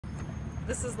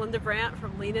This is Linda Brandt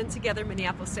from Lean In Together,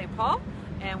 Minneapolis, St. Paul,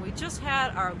 and we just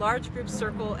had our large group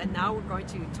circle, and now we're going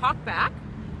to talk back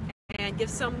and give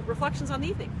some reflections on the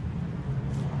evening.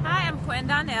 Hi, I'm Quinn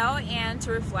Donnell, and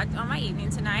to reflect on my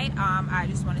evening tonight, I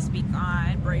just want to speak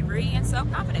on bravery and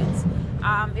self-confidence.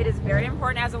 It is very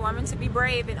important as a woman to be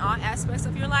brave in all aspects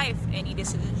of your life. Any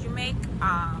decisions you make,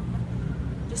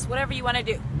 just whatever you want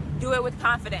to do it with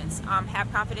confidence.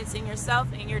 Have confidence in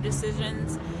yourself, in your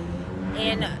decisions,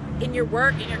 in your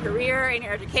work, in your career, in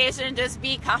your education. Just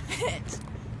be confident.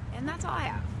 And that's all I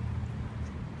have.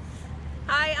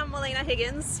 Hi, I'm Elena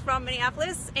Higgins from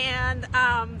Minneapolis, and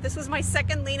this was my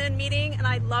second Lean In meeting, and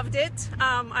I loved it.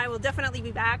 I will definitely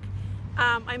be back.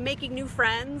 I'm making new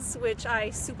friends, which I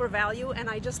super value, and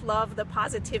I just love the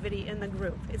positivity in the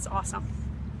group. It's awesome.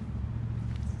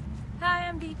 Hi,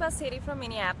 I'm Deepa Sethi from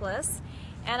Minneapolis,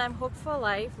 and I'm Hooked for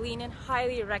Life. Lean In,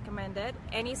 highly recommended.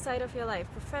 Any side of your life,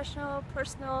 professional,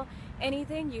 personal,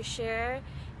 anything you share.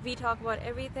 We talk about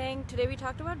everything. Today we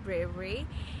talked about bravery.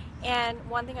 And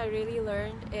one thing I really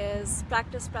learned is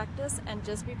practice, practice, and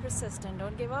just be persistent.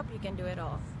 Don't give up. You can do it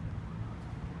all.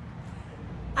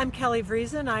 I'm Kelly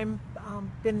Vriesen. I'm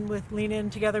been with Lean In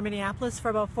Together Minneapolis for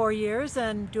about 4 years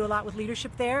and do a lot with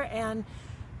leadership there. And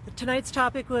tonight's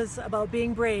topic was about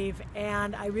being brave.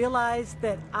 And I realized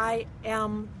that I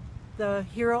am the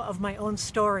hero of my own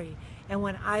story. And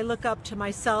when I look up to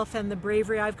myself and the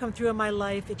bravery I've come through in my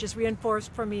life, it just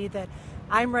reinforced for me that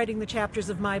I'm writing the chapters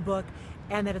of my book,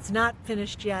 and that it's not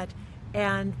finished yet.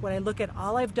 And when I look at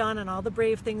all I've done and all the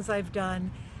brave things I've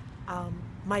done,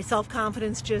 my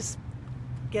self-confidence just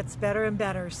gets better and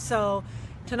better. So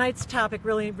tonight's topic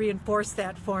really reinforced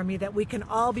that for me, that we can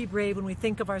all be brave when we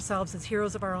think of ourselves as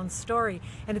heroes of our own story.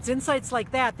 And it's insights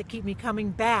like that that keep me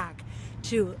coming back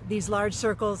to these large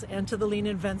circles and to the Lean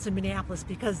In events in Minneapolis,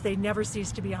 because they never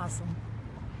cease to be awesome.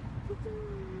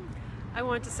 I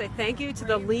want to say thank you to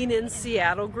the Lean In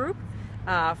Seattle group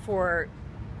for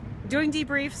doing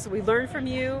debriefs. We learned from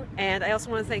you, and I also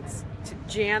want to thank to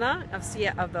Jana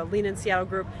of the Lean In Seattle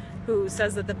group, who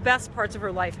says that the best parts of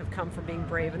her life have come from being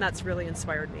brave, and that's really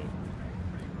inspired me.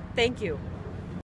 Thank you.